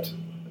accept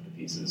the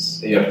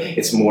pieces.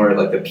 It's more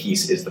like the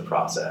piece is the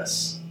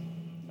process.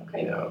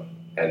 Okay.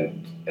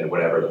 And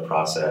whatever the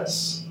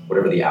process,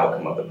 whatever the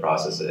outcome of the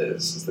process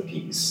is the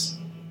piece.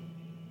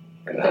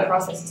 And the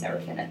process is never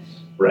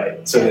finished.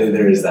 Right. So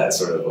there is that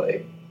sort of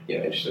like,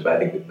 interesting. But I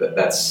think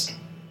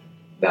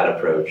that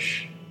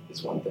approach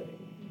is one thing.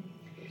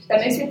 That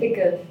makes me think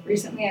of,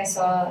 recently I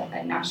saw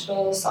a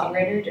Nashville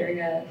songwriter during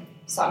a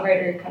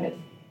songwriter kind of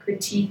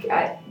critique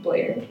at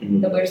Blair,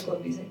 the Blair School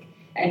of Music,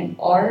 and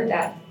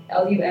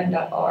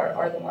L-U-M.R,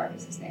 Lamar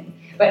was his name.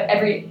 But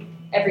every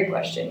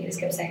question, he just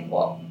kept saying,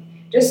 well,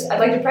 I'd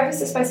like to preface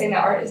this by saying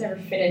that art is never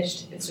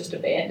finished, it's just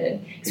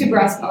abandoned. Because people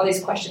are asking all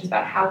these questions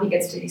about how he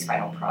gets to these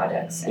final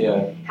products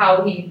and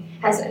how he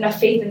has enough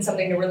faith in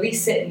something to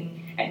release it.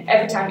 And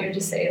every time he would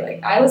just say,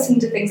 like, I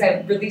listened to things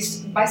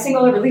my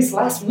single I released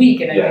last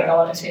week, and I think I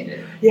want to change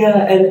it. Yeah,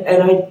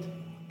 and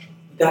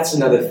that's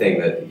another thing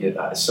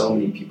that so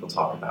many people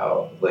talk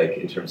about, like,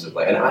 in terms of,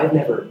 like, and I've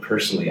never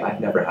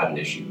had an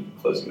issue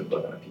closing the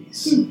book on a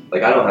piece.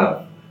 Like, I don't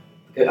have...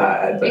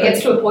 it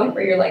gets to a point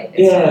where you're like...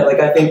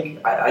 I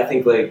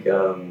think like,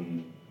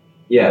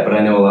 but I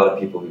know a lot of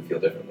people who feel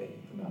differently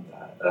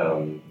about that.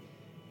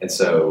 And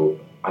so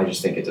I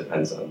just think it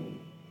depends on...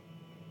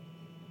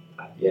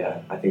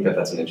 I think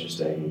that's an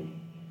interesting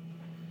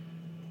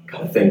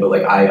kind of thing, but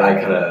like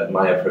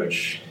my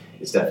approach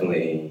is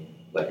definitely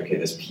like, okay,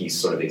 this piece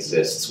sort of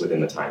exists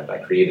within the time that I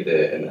created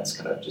it, and that's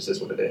kind of just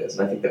is what it is.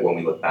 And I think that when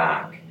we look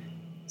back,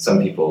 some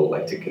people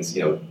like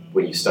to,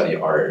 when you study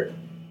art,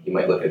 you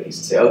might look at a piece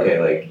and say, okay,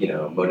 like,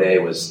 Monet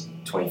was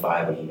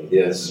 25 when he made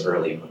this, is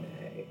early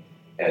Monet.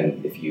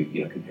 And if you,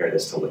 compare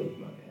this to late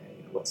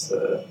Monet, what's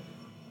the,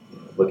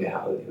 look at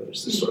how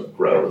there's this sort of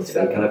growth,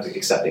 and kind of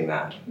accepting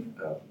that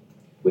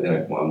within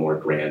a more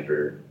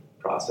grander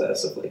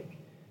process of like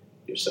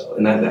yourself.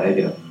 And that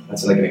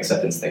that's like an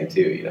acceptance thing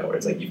too, where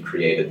it's like you've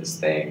created this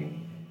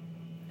thing,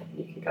 and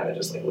you can kind of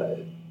just like let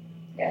it.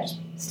 Yeah, just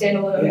stand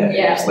alone.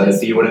 Just let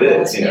it be what it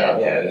is, and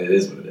it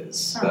is what it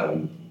is.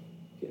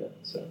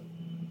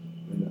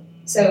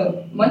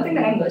 So one thing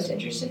that I'm most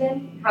interested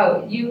in,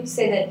 how you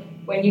say that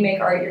when you make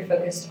art, you're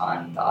focused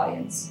on the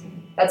audience.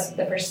 That's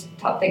the first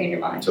top thing in your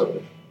mind.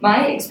 Totally.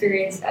 My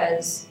experience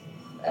as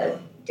a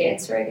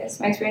dancer, as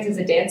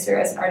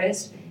an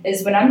artist,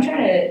 is when I'm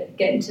trying to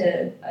get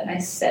into a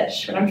nice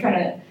sesh, when I'm trying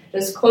to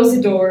just close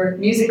the door,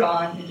 music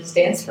on, and just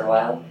dance for a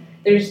while,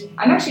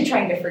 I'm actually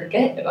trying to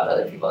forget about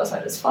other people as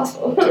much as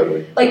possible.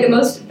 Totally. Like, the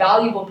most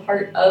valuable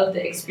part of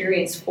the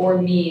experience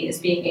for me is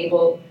being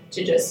able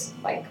to just,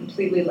 like,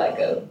 completely let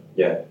go.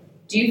 Yeah.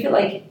 Do you feel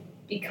like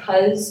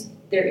because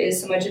there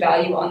is so much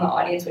value on the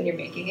audience when you're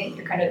making it,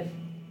 you're kind of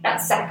not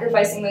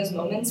sacrificing those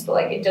moments, but,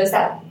 like, does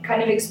that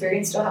kind of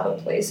experience still have a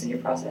place in your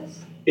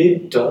process?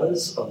 It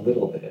does a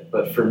little bit,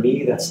 but for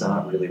me, that's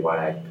not really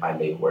why I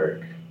make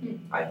work,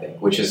 I think,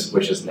 which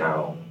is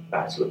now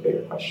back to a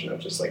bigger question of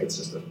just like, it's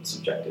just a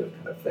subjective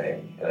kind of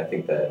thing. And I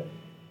think that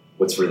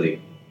what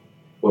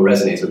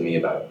resonates with me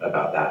about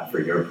that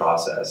for your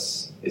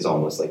process is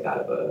almost like that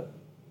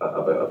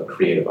of a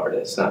creative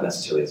artist, not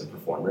necessarily as a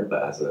performer,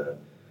 but as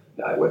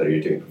whether you're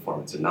doing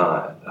performance or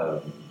not,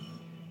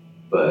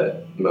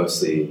 but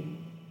mostly,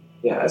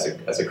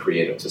 as a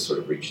creative to sort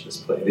of reach this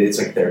place. It's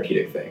like a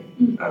therapeutic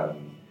thing,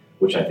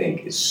 which I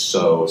think is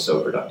so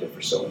productive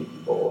for so many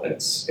people, and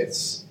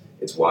it's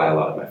why a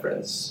lot of my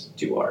friends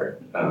do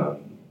art.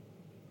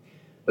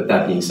 But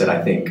that being said,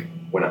 I think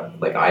when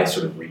I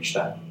sort of reach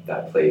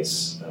that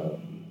place,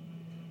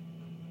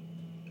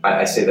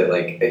 I say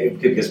that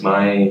because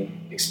my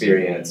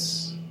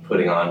experience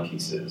putting on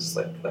pieces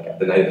like at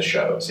the night of the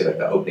show, say like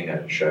the opening night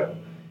of the show,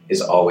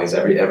 is always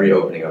every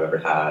opening I've ever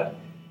had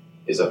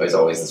is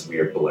always this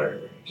weird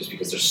blur, just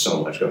because there's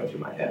so much going through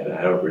my head and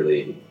I don't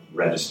really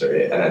register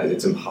it, and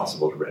it's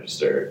impossible to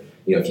register.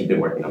 If you've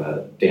been working on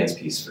a dance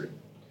piece for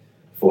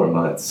 4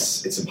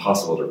 months, it's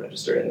impossible to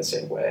register it in the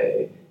same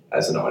way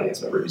as an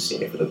audience member who's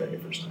seeing it for the very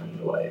first time in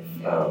their life.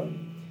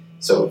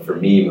 So for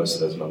me, most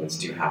of those moments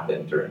do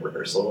happen during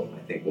rehearsal.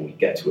 I think when we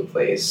get to a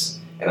place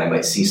and I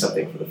might see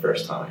something for the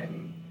first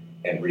time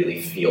and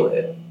really feel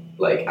it,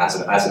 like as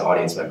an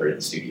audience member in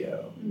the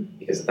studio,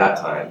 because at that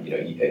time,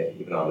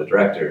 even though I'm the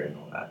director and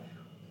all that,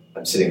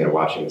 I'm sitting there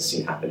watching the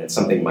scene happen, and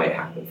something might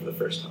happen for the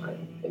first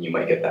time, and you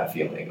might get that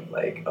feeling of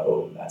like,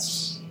 oh,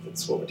 that's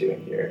what we're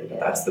doing here.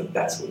 That's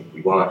what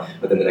we want.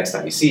 But then the next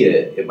time you see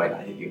it, it might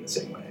not hit you in the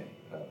same way.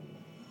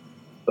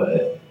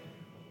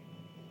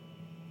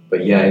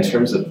 But yeah, in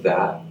terms of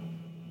that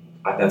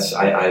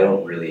I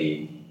don't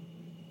really,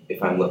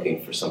 if I'm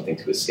looking for something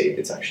to escape,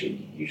 it's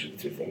actually usually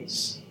through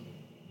things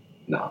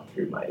not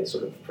through my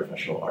sort of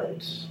professional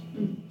art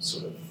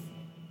sort of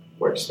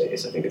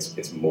workspace. I think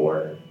it's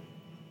more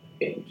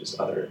in just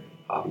other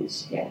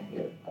hobbies. Yeah,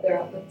 other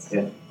outlets.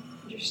 Yeah.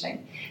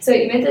 Interesting. So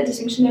you made the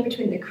distinction there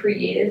between the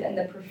creative and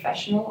the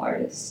professional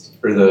artist?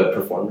 Or the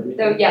performer? Maybe?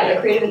 The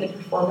creative and the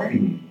performer.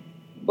 Mm-hmm.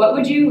 What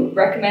would you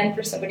recommend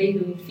for somebody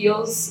who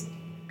feels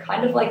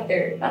kind of like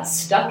they're not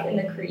stuck in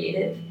the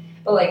creative,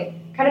 but like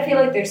kind of feel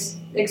like they're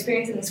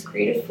experiencing this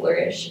creative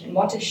flourish and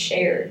want to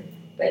share,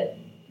 but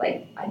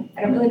like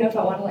I don't really know if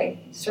I want to like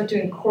start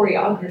doing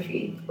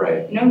choreography.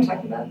 Right. You know what I'm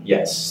talking about?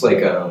 Yes,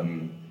 like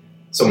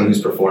someone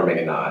who's performing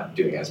and not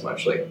doing as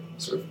much like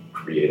sort of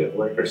creative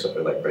work or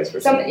something, like vice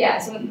versa.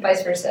 Someone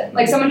vice versa.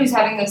 Like someone who's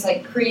having those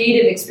like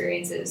creative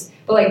experiences,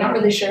 but like not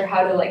really sure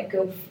how to like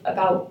go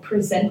about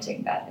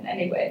presenting that in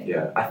any way.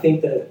 Yeah, I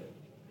think that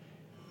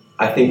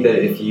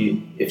if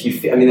you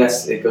feel, I mean,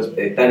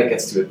 then it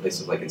gets to a place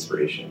of like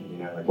inspiration. You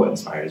know, like what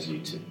inspires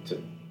you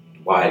to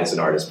why does an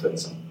artist put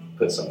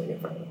something in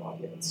front of an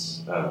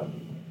audience,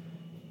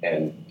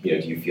 and do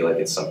you feel like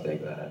it's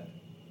something that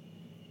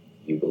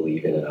you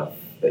believe in enough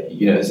that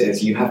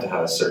it's you have to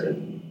have a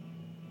certain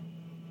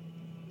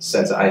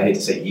sense. I hate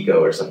to say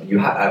ego or something.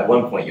 At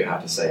one point you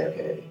have to say,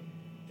 okay,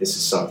 this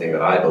is something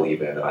that I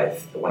believe in, that I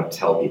want to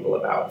tell people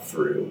about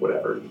through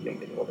whatever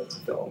medium, whether it's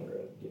a film or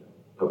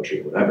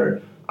poetry or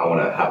whatever. I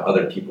want to have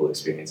other people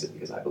experience it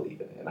because I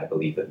believe in it, and I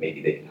believe that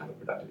maybe they can have a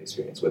productive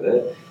experience with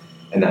it.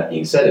 And that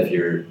being said, if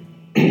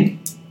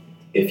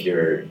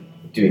you're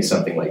doing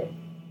something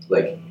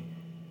like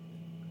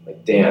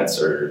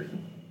dance or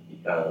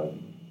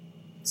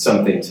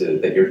something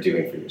that you're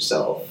doing for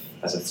yourself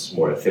as a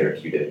more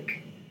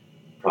therapeutic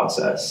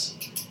process,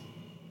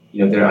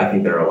 I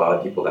think there are a lot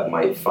of people that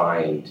might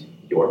find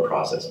your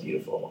process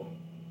beautiful.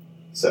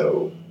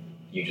 So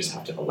you just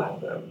have to allow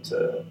them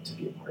to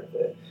be a part of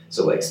it.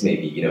 So like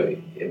maybe,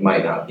 it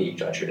might not be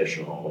a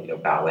traditional,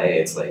 ballet.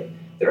 It's like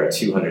there are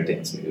 200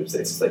 dance moves.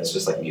 It's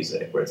just like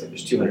music, where it's like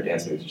there's 200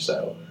 dance moves or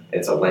so. And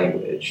it's a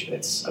language, and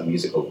it's a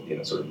musical,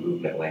 sort of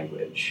movement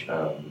language.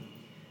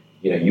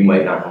 You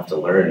might not have to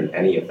learn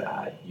any of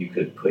that. You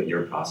could put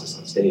your process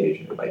on stage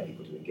and invite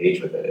people to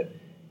engage with it,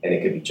 and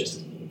it could be just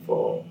as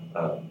meaningful.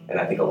 And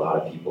I think a lot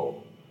of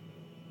people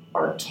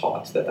aren't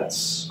taught that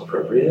that's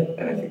appropriate,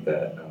 and I think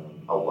that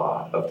a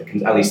lot of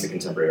at least the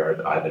contemporary art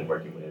that I've been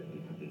working with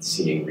and have been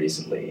seeing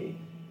recently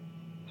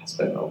has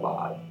been a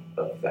lot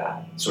of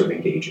that sort of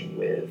engaging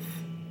with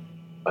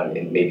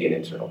maybe an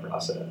internal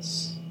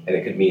process. And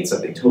it could mean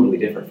something totally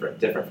different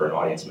for an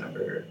audience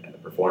member and the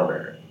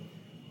performer,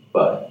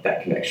 but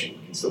that connection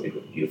can still be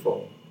really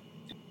beautiful.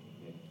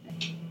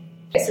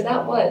 So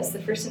that was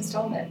the first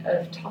installment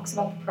of Talks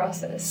About the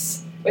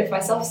Process with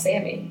myself,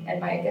 Sammy, and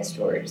my guest,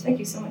 George. Thank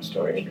you so much,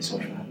 George. Thank you so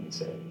much for having me,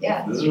 Sammy.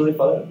 Yeah. This is really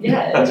fun.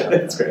 Yeah.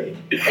 It's great.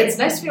 It's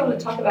nice to be able to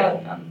talk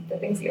about the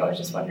things that you always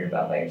just wondered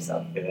about by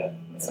yourself Yeah.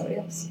 with somebody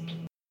else.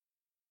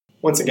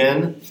 Once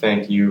again,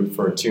 thank you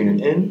for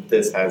tuning in.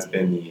 This has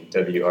been the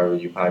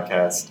WRVU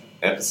Podcast,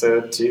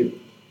 Episode 2.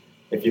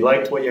 If you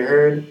liked what you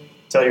heard,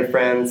 tell your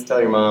friends, tell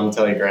your mom,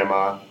 tell your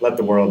grandma. Let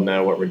the world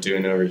know what we're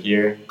doing over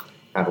here.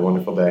 Have a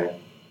wonderful day.